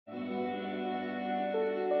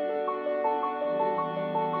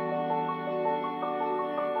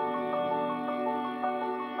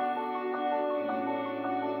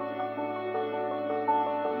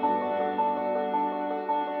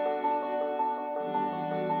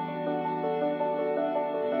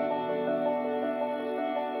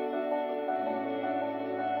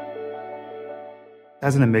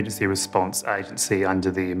As an emergency response agency under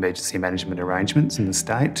the emergency management arrangements in the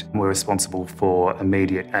state, we're responsible for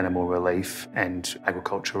immediate animal relief and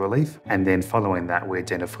agricultural relief. And then following that, we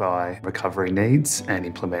identify recovery needs and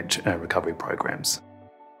implement recovery programs.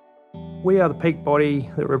 We are the peak body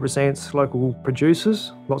that represents local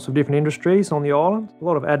producers, lots of different industries on the island, a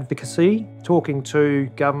lot of advocacy, talking to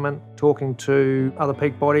government, talking to other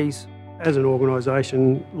peak bodies. As an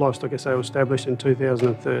organisation, Livestock SA was established in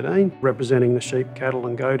 2013, representing the sheep, cattle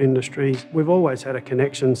and goat industries. We've always had a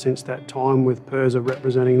connection since that time with PIRSA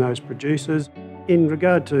representing those producers. In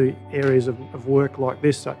regard to areas of work like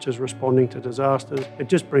this, such as responding to disasters, it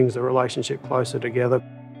just brings the relationship closer together.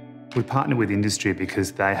 We partner with industry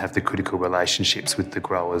because they have the critical relationships with the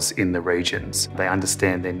growers in the regions. They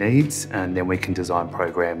understand their needs, and then we can design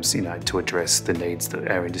programs, to address the needs that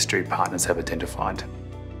our industry partners have identified.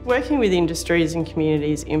 Working with industries and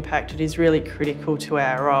communities impacted is really critical to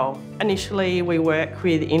our role. Initially, we work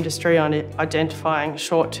with industry on identifying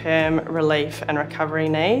short-term relief and recovery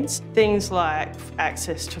needs. Things like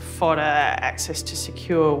access to fodder, access to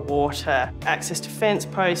secure water, access to fence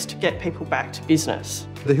posts to get people back to business.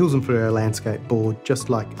 The Hills and Fleurieu Landscape Board, just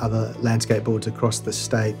like other landscape boards across the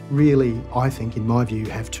state, really, I think, in my view,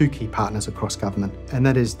 have two key partners across government, and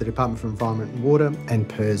that is the Department for Environment and Water and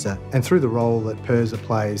PIRSA. And through the role that PIRSA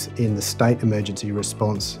plays in the state emergency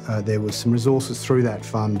response, there was some resources through that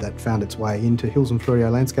fund that found its way into Hills and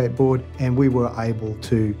Fleurieu Landscape Board, and we were able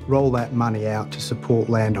to roll that money out to support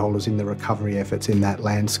landholders in the recovery efforts in that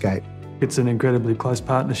landscape. It's an incredibly close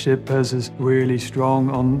partnership. PIRSA's really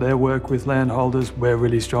strong on their work with landholders. We're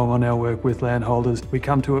really strong on our work with landholders. We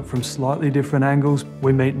come to it from slightly different angles.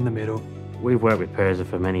 We meet in the middle. We've worked with PIRSA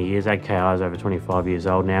for many years. AKI is over 25 years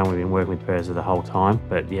old now. We've been working with PIRSA the whole time,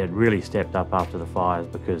 but yeah, it really stepped up after the fires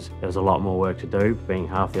because there was a lot more work to do, being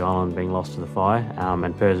half the island being lost to the fire,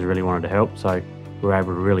 and PIRSA really wanted to help. So we were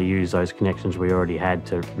able to really use those connections we already had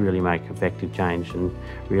to really make effective change and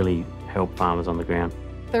really help farmers on the ground.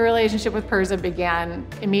 The relationship with PIRSA began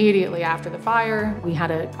immediately after the fire. We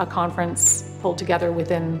had a conference pulled together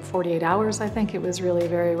within 48 hours, I think. It was really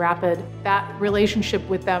very rapid. That relationship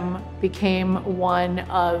with them became one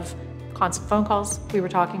of constant phone calls. We were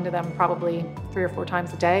talking to them probably 3 or 4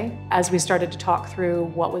 times a day as we started to talk through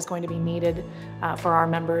what was going to be needed for our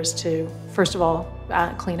members to, first of all,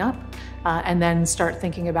 clean up, and then start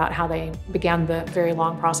thinking about how they began the very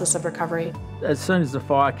long process of recovery. As soon as the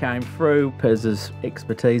fire came through, PIRSA's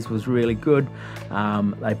expertise was really good.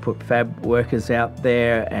 They put fab workers out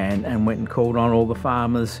there and went and called on all the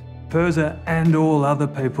farmers. PIRSA and all other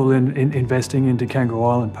people in investing into Kangaroo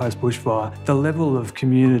Island post-bushfire, the level of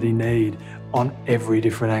community need on every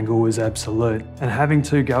different angle was absolute. And having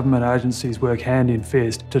two government agencies work hand in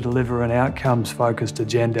fist to deliver an outcomes-focused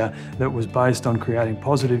agenda that was based on creating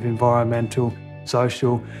positive environmental,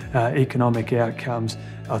 social, economic outcomes,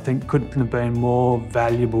 I think couldn't have been more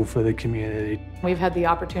valuable for the community. We've had the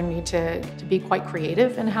opportunity to be quite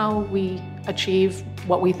creative in how we achieve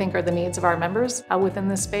what we think are the needs of our members within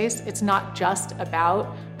this space. It's not just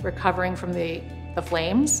about recovering from the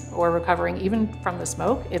flames or recovering even from the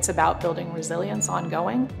smoke. It's about building resilience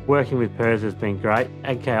ongoing. Working with PIRSA has been great.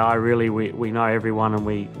 AKI really, we know everyone and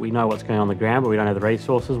we know what's going on the ground, but we don't have the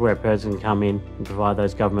resources where PIRSA can come in and provide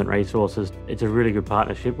those government resources. It's a really good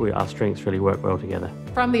partnership. Our strengths really work well together.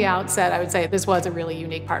 From the outset, I would say this was a really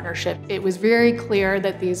unique partnership. It was very clear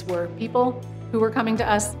that these were people who were coming to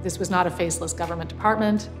us. This was not a faceless government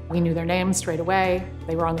department. We knew their names straight away.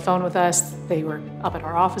 They were on the phone with us. They were up at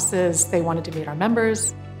our offices. They wanted to meet our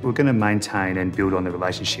members. We're going to maintain and build on the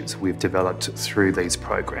relationships we've developed through these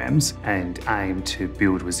programs and aim to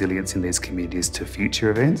build resilience in these communities to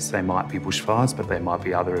future events. They might be bushfires, but they might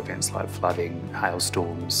be other events like flooding,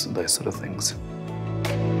 hailstorms, those sort of things.